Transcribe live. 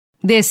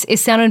This is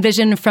Sound and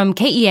Vision from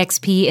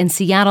KEXP in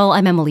Seattle.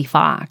 I'm Emily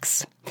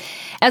Fox.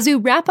 As we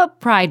wrap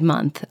up Pride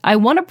Month, I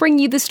want to bring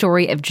you the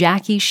story of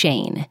Jackie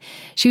Shane.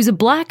 She was a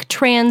Black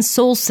trans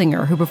soul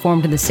singer who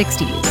performed in the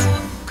 60s.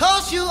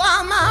 'Cause you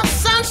are my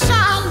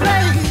sunshine,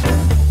 baby.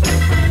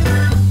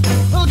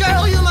 Oh,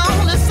 girl, you my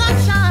only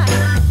sunshine.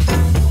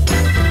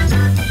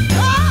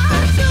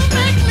 Oh, you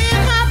make me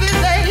happy,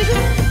 baby.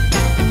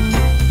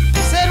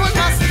 Said when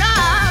my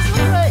skies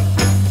were gray.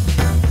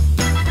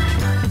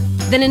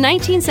 Then in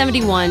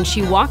 1971,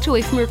 she walked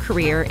away from her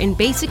career and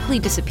basically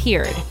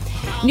disappeared.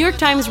 New York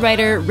Times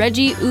writer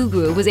Reggie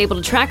Ugwu was able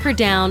to track her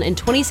down in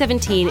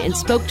 2017 and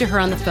spoke to her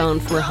on the phone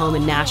from her home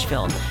in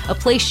Nashville, a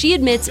place she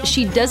admits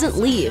she doesn't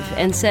leave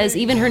and says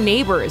even her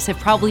neighbors have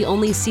probably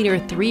only seen her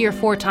 3 or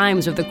 4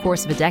 times over the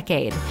course of a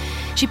decade.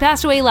 She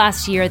passed away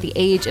last year at the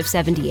age of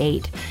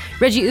 78.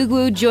 Reggie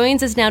Ugwu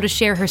joins us now to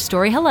share her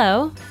story.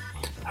 Hello.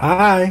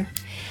 Hi.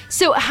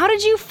 So how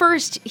did you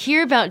first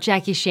hear about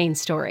Jackie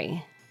Shane's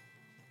story?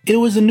 It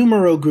was a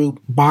Numero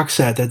Group box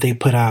set that they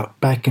put out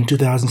back in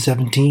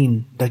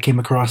 2017 that came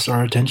across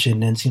our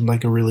attention and seemed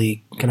like a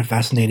really kind of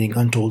fascinating,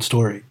 untold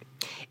story.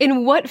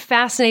 And what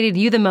fascinated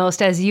you the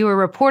most as you were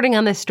reporting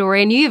on this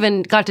story, and you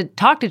even got to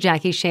talk to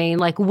Jackie Shane,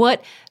 like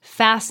what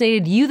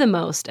fascinated you the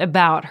most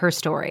about her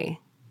story?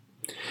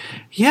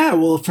 Yeah,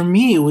 well, for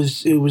me, it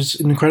was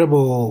an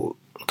incredible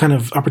kind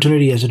of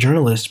opportunity as a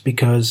journalist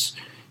because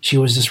she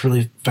was this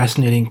really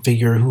fascinating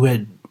figure who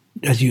had,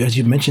 as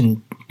you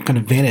mentioned, kind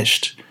of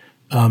vanished.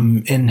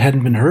 And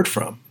hadn't been heard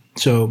from.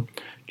 So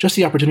just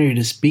the opportunity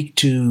to speak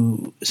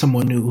to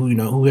someone who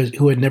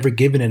had never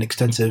given an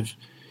extensive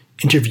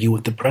interview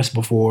with the press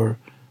before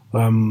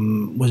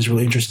was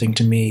really interesting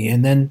to me.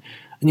 And then,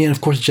 of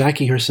course,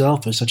 Jackie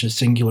herself is such a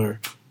singular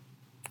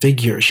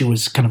figure. She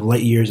was kind of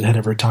light years ahead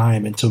of her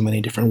time in so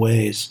many different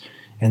ways.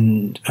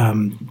 And I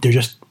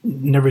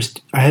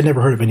had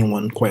never heard of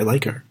anyone quite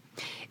like her.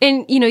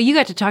 And, you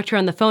got to talk to her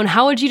on the phone.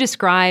 How would you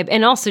describe,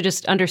 and also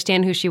just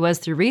understand who she was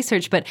through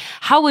research, but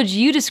how would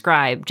you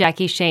describe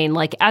Jackie Shane,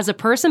 like as a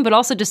person, but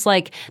also just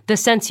like the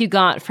sense you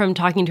got from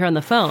talking to her on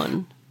the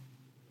phone?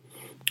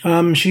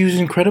 She was an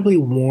incredibly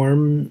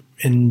warm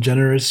and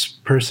generous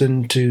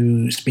person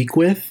to speak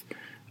with.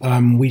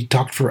 We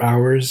talked for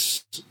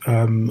hours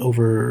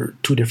over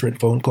 2 different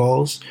phone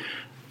calls.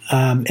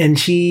 And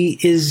she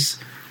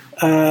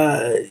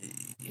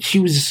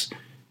was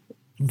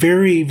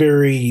very,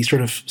 very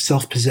sort of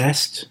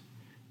self-possessed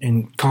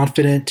and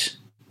confident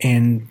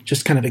and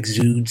just kind of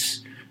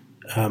exudes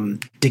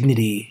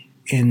dignity.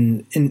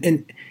 And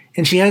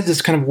she has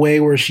this kind of way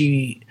where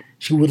she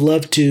would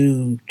love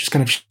to just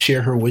kind of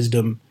share her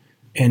wisdom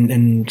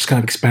and just kind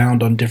of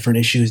expound on different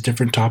issues,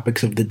 different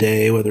topics of the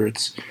day, whether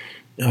it's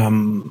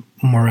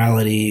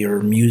morality or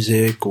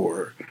music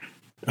or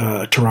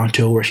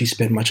Toronto, where she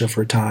spent much of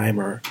her time,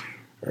 or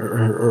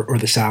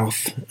the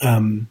South.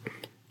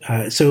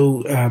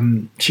 So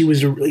she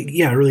was a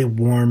really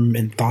warm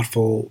and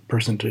thoughtful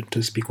person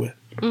to speak with.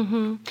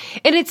 Mm-hmm.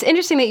 And it's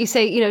interesting that you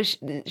say,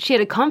 she had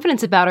a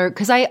confidence about her,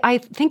 because I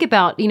think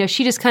about,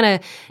 she just kind of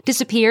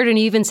disappeared, and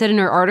you even said in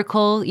her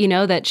article,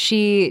 that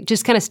she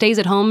just kind of stays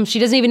at home. She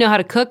doesn't even know how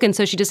to cook, and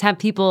so she just have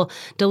people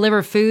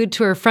deliver food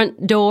to her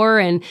front door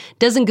and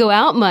doesn't go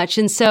out much.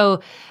 And so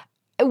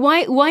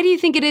why do you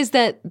think it is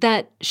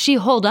that she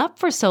holed up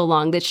for so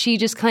long, that she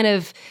just kind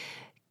of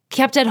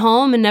kept at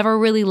home and never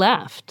really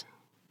left?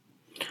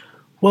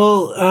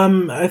 Well,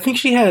 I think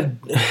she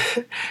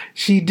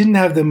didn't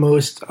have the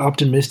most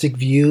optimistic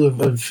view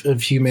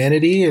of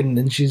humanity,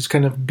 and she's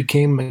kind of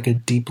became like a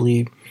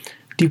deeply,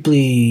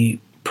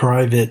 deeply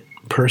private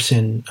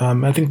person.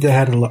 I think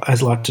that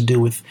has a lot to do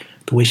with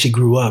the way she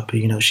grew up.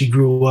 She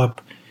grew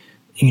up,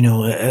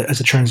 as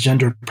a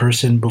transgender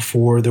person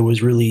before there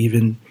was really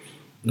even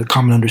the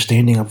common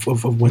understanding of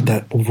what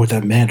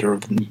that meant, or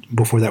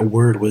before that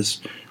word was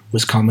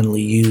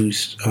commonly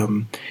used.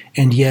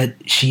 And yet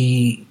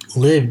she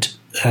lived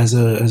as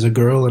a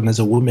girl and as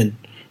a woman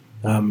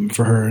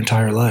for her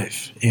entire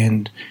life.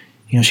 And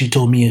she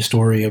told me a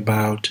story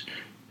about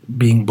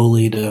being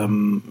bullied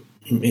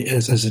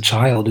as a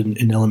child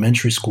in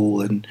elementary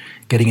school, and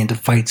getting into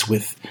fights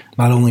with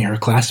not only her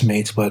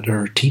classmates but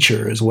her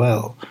teacher as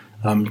well,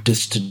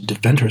 just to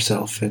defend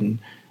herself and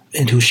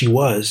who she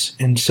was.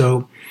 And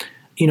so,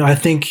 I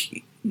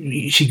think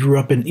she grew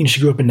up in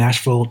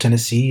Nashville,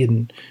 Tennessee,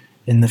 in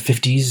the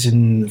 50s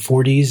and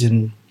 40s,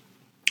 and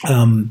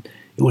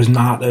it was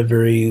not a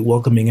very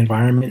welcoming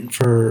environment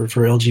for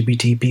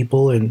LGBT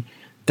people, and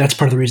that's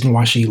part of the reason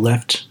why she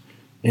left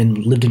and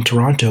lived in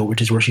Toronto,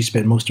 which is where she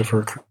spent most of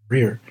her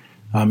career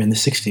in the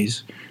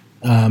 60s.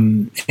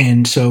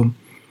 And so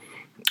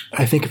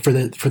I think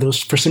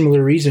for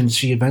similar reasons,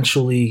 she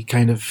eventually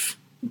kind of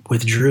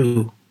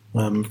withdrew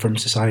from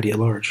society at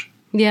large.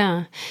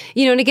 Yeah.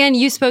 And again,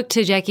 you spoke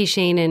to Jackie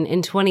Shane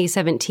in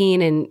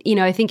 2017. And,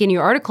 I think in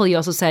your article, you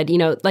also said,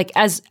 like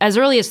as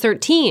early as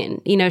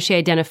 13, she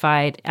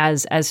identified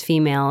as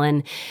female.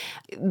 And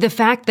the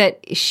fact that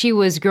she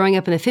was growing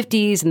up in the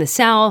 50s in the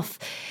South,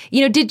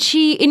 did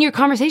she, in your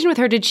conversation with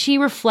her, did she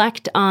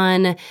reflect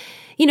on,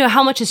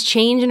 how much has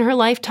changed in her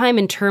lifetime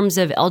in terms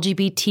of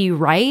LGBT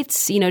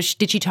rights?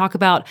 Did she talk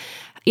about,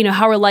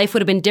 how her life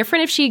would have been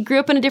different if she grew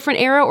up in a different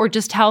era, or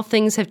just how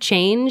things have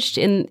changed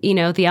in,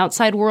 the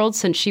outside world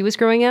since she was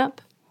growing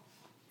up?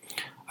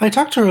 I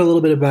talked to her a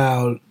little bit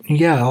about,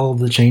 all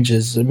the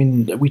changes. I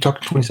mean, we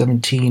talked in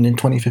 2017. In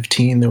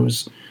 2015, there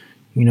was,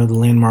 the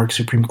landmark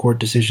Supreme Court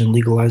decision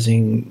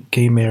legalizing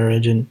gay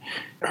marriage. And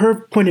her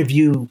point of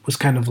view was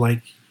kind of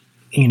like,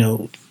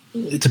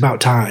 it's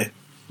about time.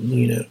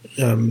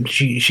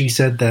 She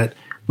said that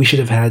we should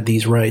have had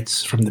these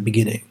rights from the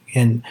beginning.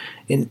 And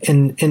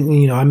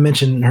I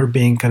mentioned her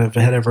being kind of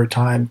ahead of her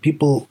time.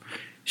 The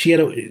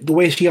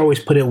way she always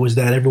put it was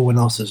that everyone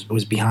else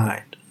was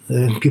behind.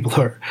 People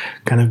are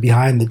kind of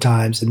behind the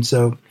times. And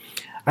so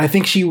I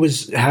think she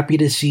was happy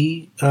to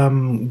see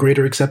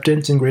greater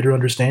acceptance and greater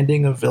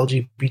understanding of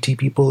LGBT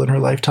people in her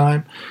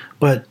lifetime.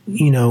 But,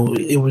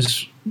 it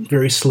was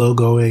very slow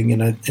going.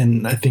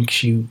 And I think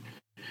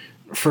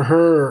for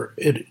her,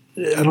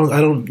 I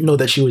don't know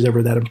that she was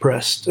ever that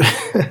impressed,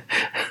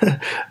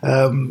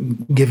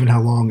 given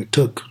how long it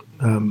took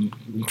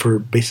for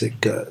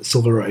basic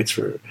civil rights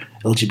for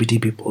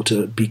LGBT people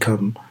to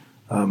become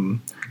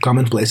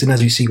commonplace. And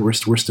as you see, we're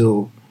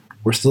still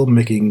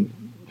making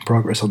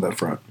progress on that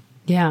front.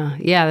 Yeah.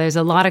 There's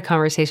a lot of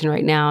conversation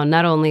right now,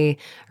 not only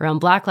around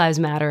Black Lives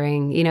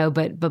Mattering,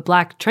 but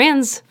Black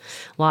trans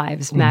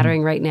lives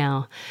mattering right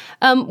now.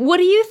 What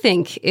do you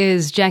think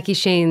is Jackie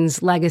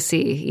Shane's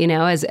legacy,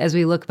 as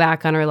we look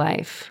back on her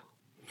life?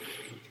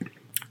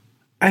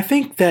 I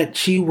think that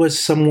she was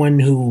someone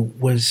who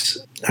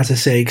was, as I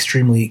say,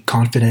 extremely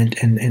confident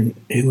and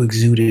who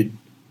exuded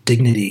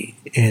dignity.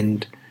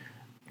 And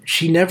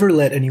she never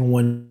let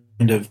anyone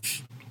kind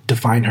of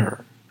define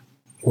her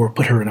or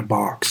put her in a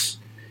box.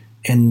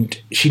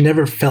 And she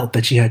never felt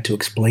that she had to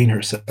explain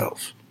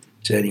herself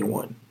to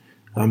anyone.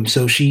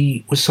 So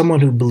she was someone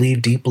who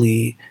believed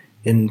deeply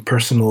in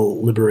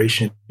personal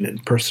liberation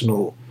and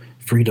personal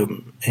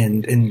freedom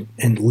and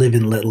live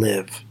and let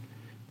live.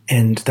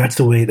 And that's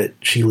the way that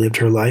she lived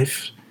her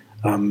life,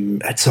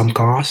 at some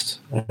cost,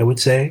 I would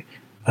say.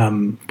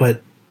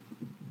 But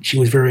she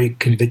was very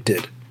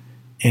convicted.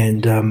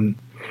 And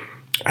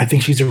I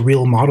think she's a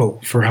real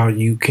model for how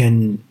you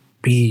can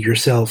be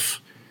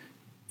yourself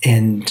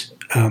and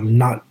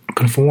not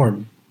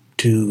conform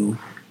to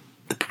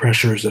the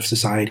pressures of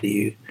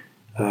society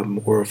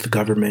or of the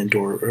government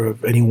or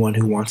of anyone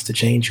who wants to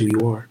change who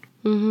you are.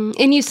 Mm-hmm.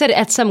 And you said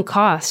at some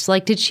cost.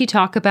 Like, did she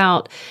talk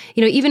about,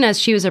 even as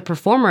she was a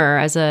performer,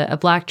 as a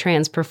Black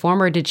trans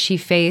performer, did she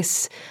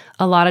face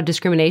a lot of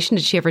discrimination?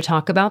 Did she ever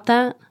talk about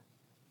that?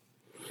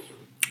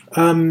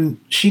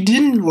 She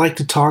didn't like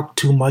to talk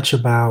too much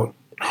about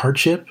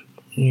hardship.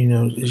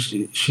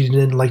 She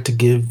didn't like to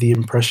give the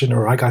impression,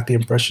 or I got the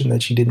impression,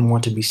 that she didn't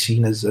want to be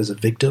seen as a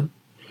victim.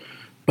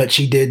 But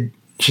she did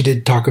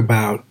talk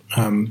about,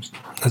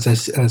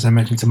 as I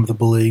mentioned, some of the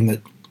bullying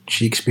that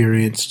she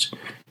experienced,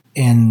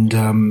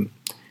 and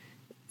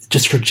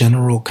just her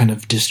general kind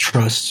of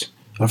distrust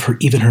of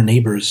even her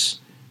neighbors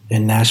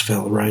in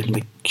Nashville, right?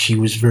 Like, she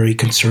was very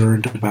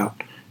concerned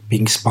about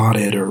being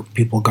spotted or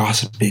people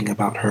gossiping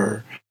about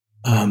her.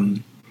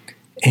 I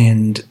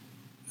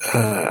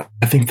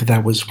think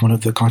that was one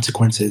of the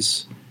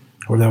consequences,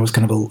 or that was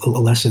kind of a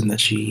lesson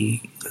that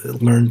she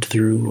learned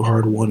through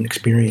hard-won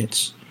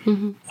experience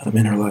in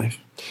her life.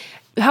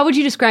 How would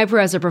you describe her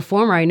as a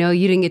performer? I know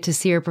you didn't get to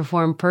see her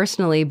perform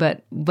personally,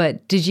 but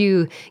did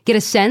you get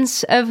a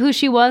sense of who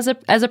she was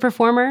as a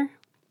performer?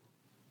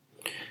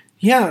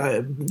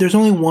 Yeah, there's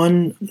only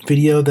one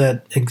video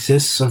that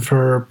exists of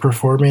her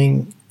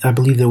performing. I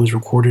believe that was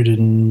recorded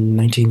in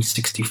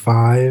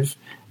 1965.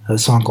 A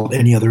song called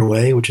 "Any Other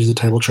Way," which is the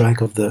title track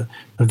of that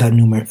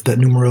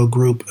Numero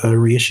group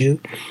reissue,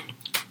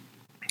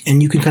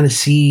 and you can kind of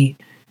see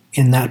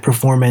in that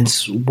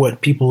performance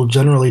what people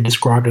generally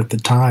described at the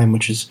time,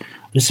 which is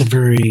just a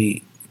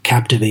very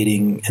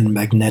captivating and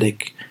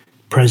magnetic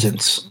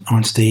presence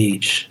on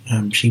stage.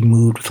 She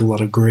moved with a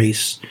lot of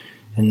grace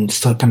and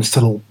kind of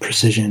subtle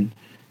precision,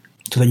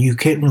 so that you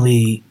can't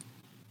really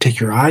take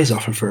your eyes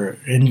off of her.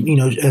 And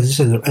as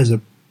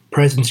a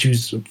presence, she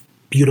was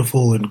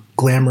beautiful and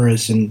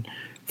glamorous, and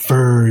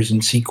furs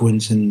and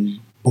sequins and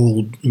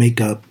bold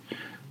makeup.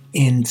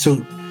 And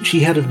so she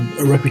had a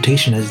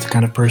reputation as the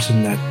kind of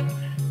person that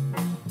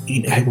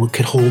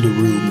could hold a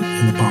room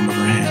in the palm of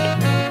her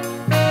hand.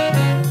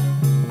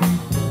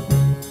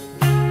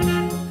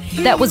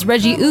 That was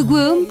Reggie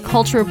Ugwu,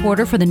 culture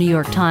reporter for the New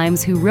York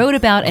Times, who wrote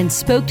about and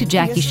spoke to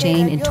Jackie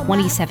Shane in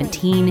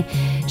 2017.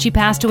 She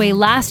passed away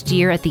last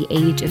year at the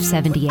age of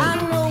 78.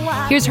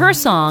 Here's her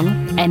song,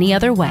 "Any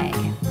Other Way."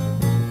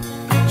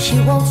 She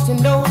wants to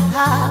know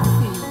how I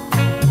feel.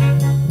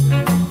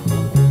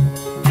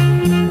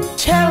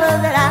 Tell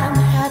her that I'm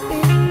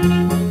happy.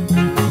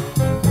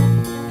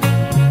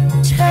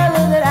 Tell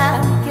her that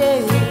I'm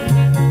gay.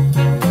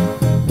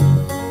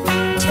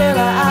 Tell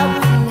her I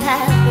wouldn't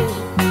have it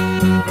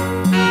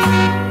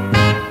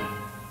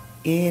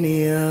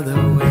any other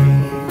way.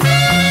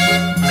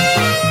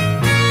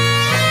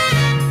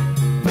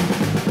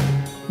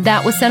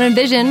 That was Sound and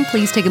Vision.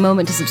 Please take a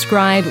moment to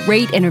subscribe,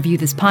 rate, and review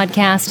this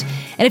podcast.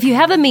 And if you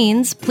have the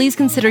means, please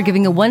consider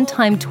giving a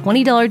one-time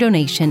 $20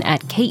 donation at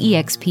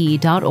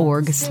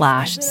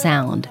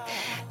kexp.org/sound.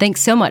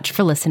 Thanks so much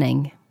for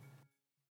listening.